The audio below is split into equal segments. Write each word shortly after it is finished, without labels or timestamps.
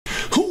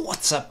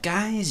What's up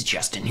guys,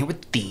 Justin here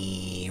with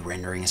the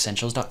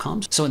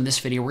renderingessentials.com. So in this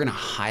video, we're gonna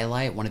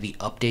highlight one of the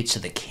updates to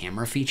the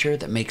camera feature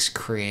that makes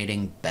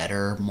creating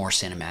better, more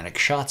cinematic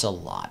shots a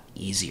lot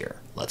easier.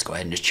 Let's go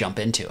ahead and just jump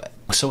into it.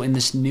 So in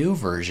this new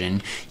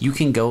version, you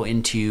can go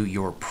into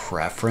your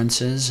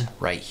preferences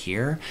right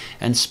here.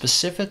 And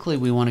specifically,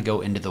 we wanna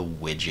go into the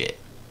widget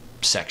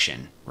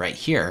section right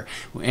here,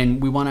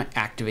 and we want to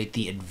activate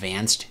the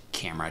advanced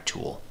camera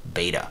tool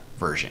beta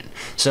version.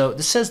 So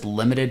this says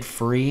limited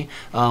free,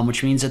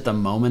 which means at the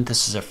moment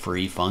this is a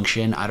free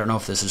function. I don't know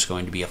if this is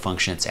going to be a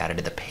function that's added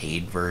to the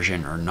paid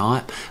version or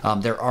not.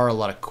 There are a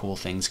lot of cool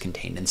things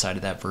contained inside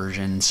of that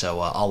version,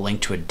 so I'll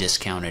link to a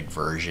discounted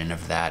version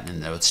of that in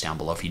the notes down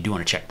below if you do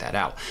want to check that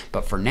out.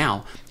 But for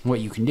now,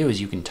 what you can do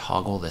is you can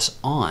toggle this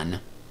on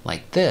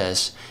like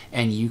this,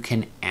 and you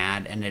can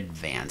add an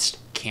advanced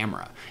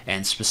camera.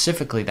 And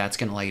specifically, that's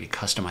going to allow you to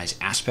customize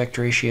aspect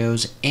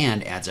ratios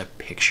and adds a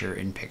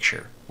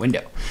picture-in-picture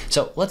window.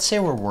 So let's say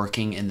we're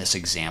working in this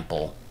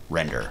example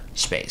render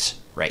space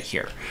right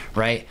here,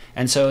 right?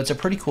 And so it's a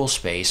pretty cool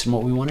space, and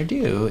what we want to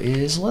do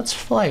is let's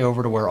fly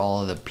over to where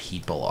all of the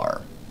people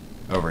are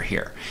over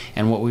here.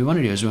 And what we want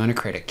to do is we want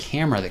to create a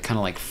camera that kind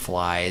of like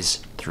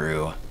flies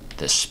through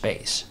this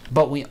space.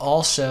 But we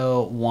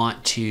also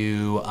want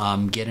to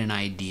get an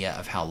idea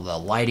of how the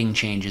lighting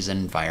changes and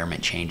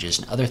environment changes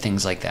and other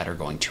things like that are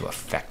going to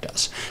affect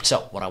us.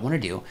 So what I want to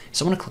do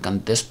is I want to click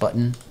on this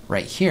button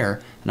right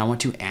here, and I want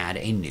to add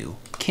a new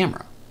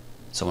camera.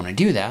 So when I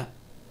do that,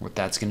 what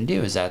that's going to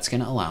do is that's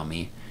going to allow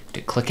me to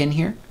click in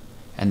here,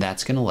 and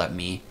that's going to let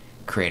me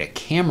create a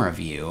camera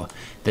view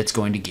that's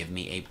going to give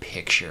me a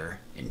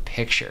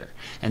picture-in-picture.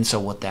 And so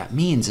what that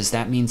means is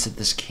that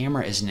this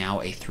camera is now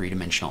a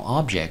three-dimensional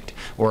object,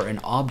 or an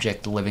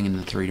object living in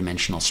the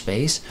three-dimensional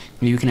space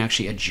you can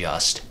actually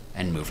adjust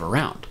and move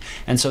around.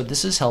 And so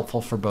this is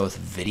helpful for both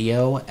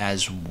video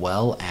as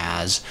well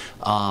as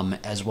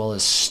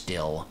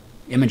still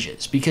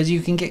images, because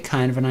you can get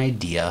kind of an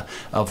idea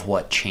of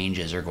what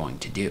changes are going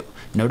to do.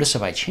 Notice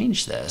if I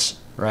change this,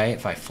 right,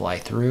 if I fly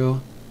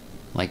through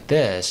like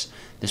this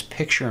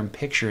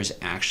picture-in-picture is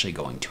actually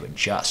going to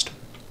adjust.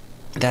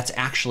 That's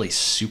actually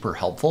super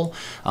helpful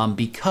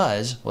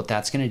because what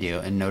that's going to do,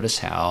 and notice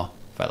how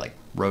if I like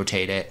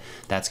rotate it,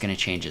 that's going to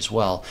change as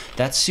well.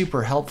 That's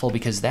super helpful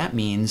because that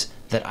means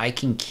that I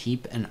can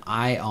keep an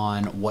eye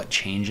on what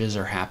changes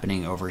are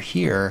happening over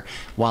here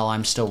while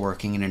I'm still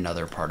working in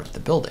another part of the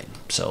building.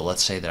 So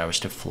let's say that I was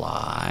to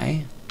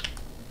fly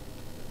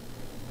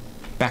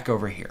back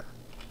over here.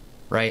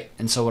 Right?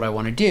 And so what I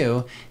want to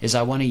do is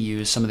I want to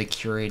use some of the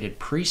curated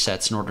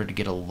presets in order to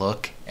get a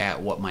look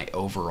at what my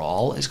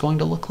overall is going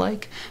to look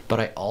like,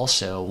 but I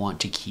also want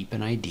to keep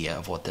an idea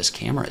of what this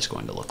camera is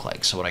going to look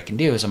like. So what I can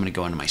do is I'm going to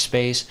go into my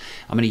space,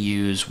 I'm going to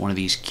use one of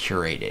these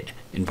curated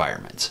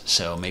environments.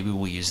 So maybe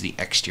we'll use the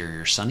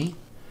exterior sunny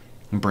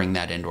and bring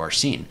that into our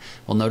scene.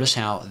 Well, notice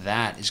how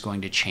that is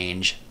going to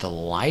change the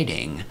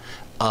lighting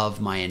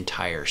of my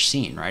entire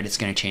scene, right? It's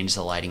going to change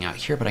the lighting out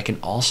here, but I can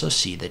also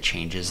see the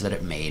changes that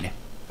it made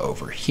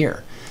over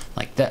here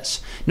like this.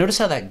 Notice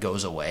how that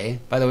goes away.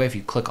 By the way, if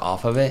you click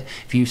off of it,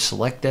 if you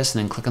select this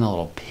and then click on the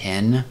little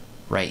pin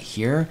right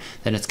here,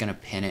 then it's going to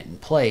pin it in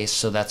place.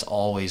 So that's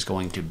always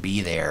going to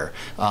be there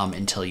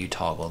until you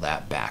toggle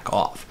that back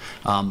off.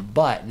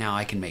 But now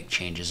I can make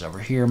changes over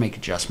here, make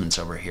adjustments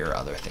over here,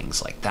 other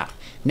things like that.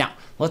 Now,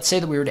 let's say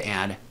that we were to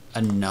add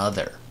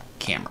another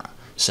camera.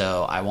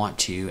 So I want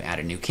to add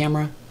a new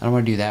camera, and I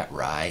want to do that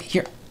right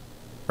here,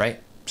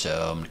 right?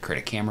 So I'm going to create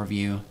a camera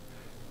view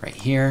right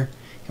here.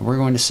 And we're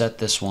going to set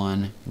this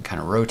one and kind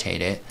of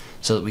rotate it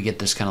so that we get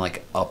this kind of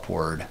like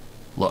upward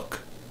look,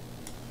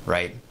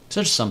 right?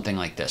 So just something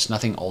like this,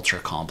 nothing ultra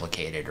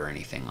complicated or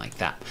anything like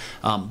that.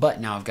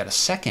 But now I've got a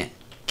second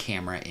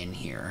camera in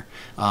here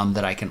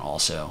that I can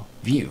also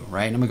view,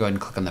 right? And I'm gonna go ahead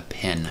and click on the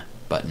pin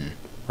button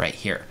right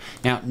here.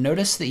 Now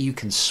notice that you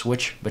can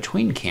switch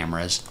between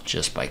cameras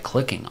just by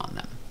clicking on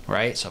them,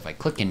 right? So if I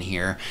click in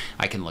here,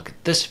 I can look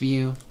at this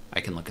view, I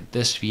can look at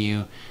this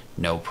view,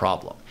 no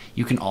problem.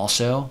 You can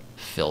also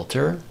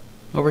filter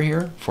over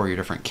here for your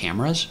different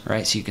cameras,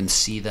 right? So you can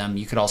see them.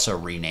 You could also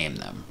rename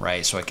them,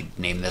 right? So I could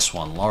name this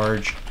one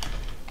large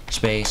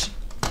space,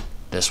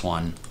 this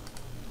one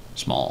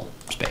small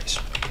space.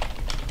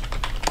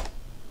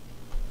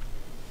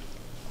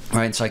 All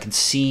right, so I can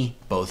see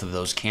both of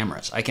those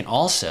cameras. I can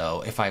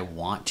also, if I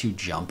want to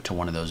jump to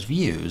one of those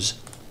views,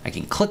 I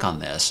can click on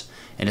this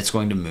and it's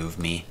going to move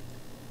me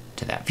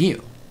to that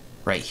view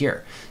right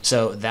here.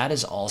 So that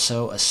is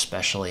also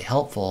especially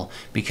helpful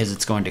because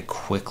it's going to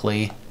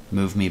quickly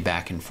move me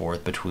back and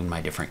forth between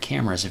my different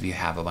cameras if you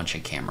have a bunch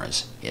of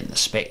cameras in the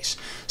space.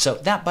 So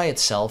that by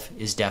itself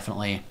is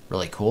definitely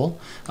really cool.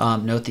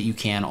 Note that you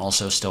can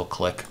also still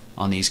click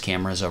on these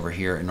cameras over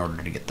here in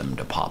order to get them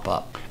to pop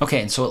up.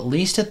 Okay, and so at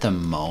least at the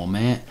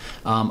moment,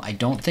 I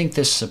don't think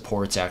this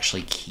supports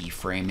actually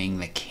keyframing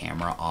the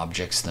camera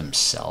objects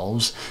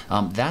themselves.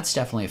 That's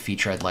definitely a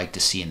feature I'd like to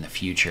see in the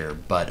future.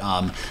 But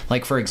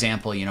like for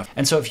example, you know,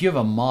 and so if you have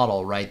a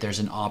model, right, there's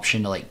an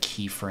option to like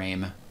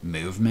keyframe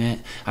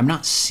movement. I'm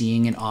not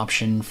seeing an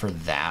option for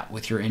that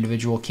with your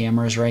individual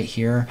cameras right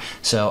here.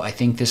 So I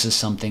think this is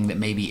something that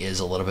maybe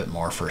is a little bit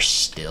more for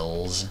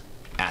stills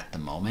at the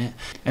moment.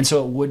 And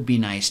so it would be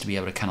nice to be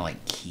able to kind of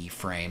like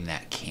keyframe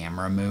that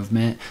camera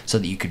movement so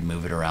that you could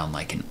move it around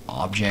like an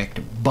object.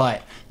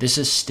 But this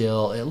is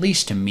still, at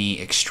least to me,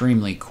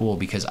 extremely cool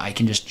because I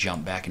can just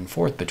jump back and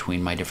forth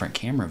between my different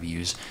camera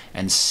views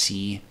and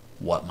see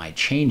what my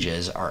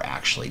changes are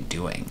actually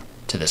doing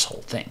to this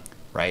whole thing,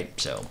 right?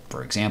 So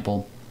for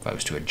example, if I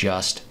was to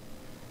adjust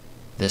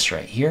this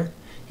right here,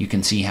 you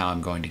can see how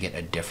I'm going to get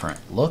a different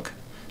look.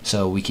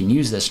 So we can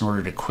use this in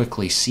order to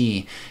quickly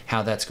see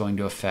how that's going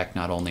to affect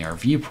not only our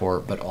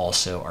viewport, but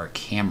also our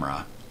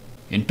camera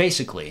in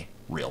basically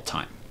real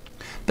time.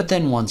 But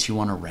then once you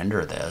want to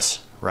render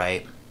this,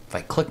 right, if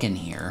I click in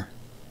here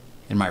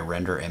in my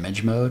render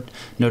image mode,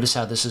 notice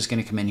how this is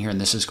going to come in here and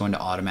this is going to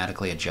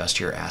automatically adjust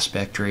your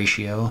aspect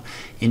ratio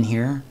in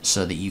here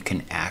so that you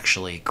can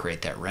actually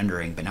create that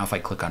rendering. But now if I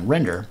click on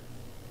render,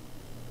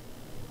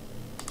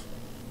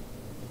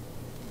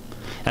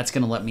 that's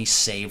going to let me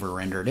save a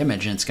rendered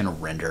image and it's going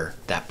to render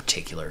that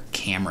particular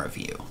camera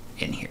view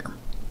in here.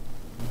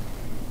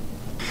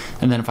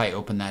 And then if I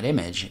open that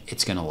image,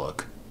 it's going to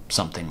look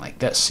something like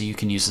this. So you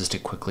can use this to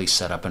quickly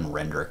set up and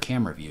render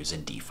camera views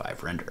in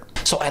D5 Render.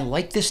 So I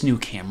like this new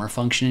camera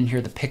function in here.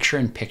 The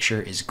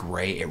picture-in-picture is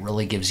great. It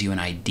really gives you an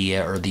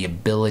idea or the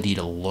ability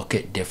to look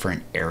at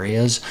different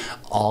areas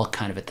all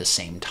kind of at the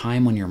same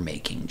time when you're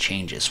making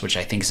changes, which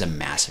I think is a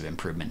massive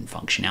improvement in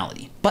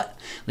functionality. But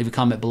leave a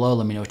comment below.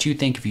 Let me know what you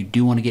think. If you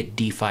do want to get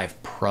D5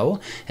 Pro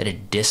at a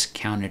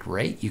discounted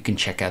rate, you can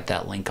check out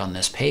that link on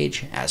this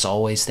page. As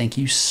always, thank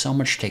you so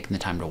much for taking the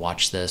time to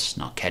watch this,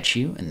 and I'll catch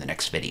you in the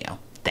next video.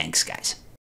 Thanks, guys.